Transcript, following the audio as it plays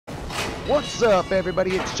What's up,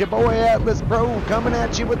 everybody? It's your boy Atlas Pro coming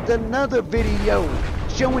at you with another video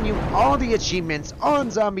showing you all the achievements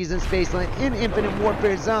on Zombies in Spaceland in Infinite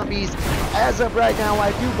Warfare Zombies. As of right now,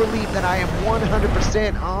 I do believe that I am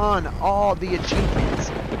 100% on all the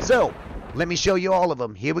achievements. So, let me show you all of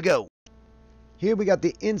them. Here we go. Here we got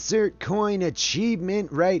the Insert Coin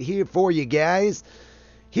achievement right here for you guys.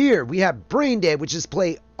 Here we have Brain Dead, which is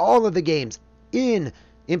play all of the games in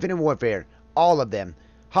Infinite Warfare. All of them.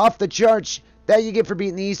 Off the charts that you get for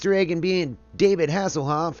beating the Easter egg and being David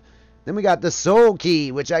Hasselhoff. Then we got the Soul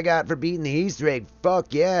Key, which I got for beating the Easter egg.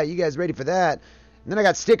 Fuck yeah, you guys ready for that? And then I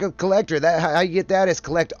got Sticker Collector. That how you get that is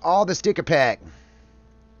collect all the sticker pack.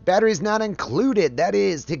 Batteries not included. That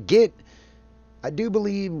is to get, I do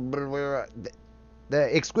believe, the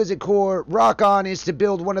Exquisite Core Rock On is to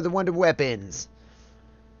build one of the wonder weapons.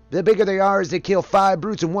 The bigger they are is to kill 5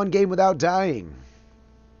 brutes in one game without dying.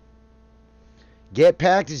 Get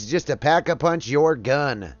packed is just to pack-a-punch your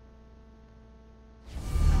gun.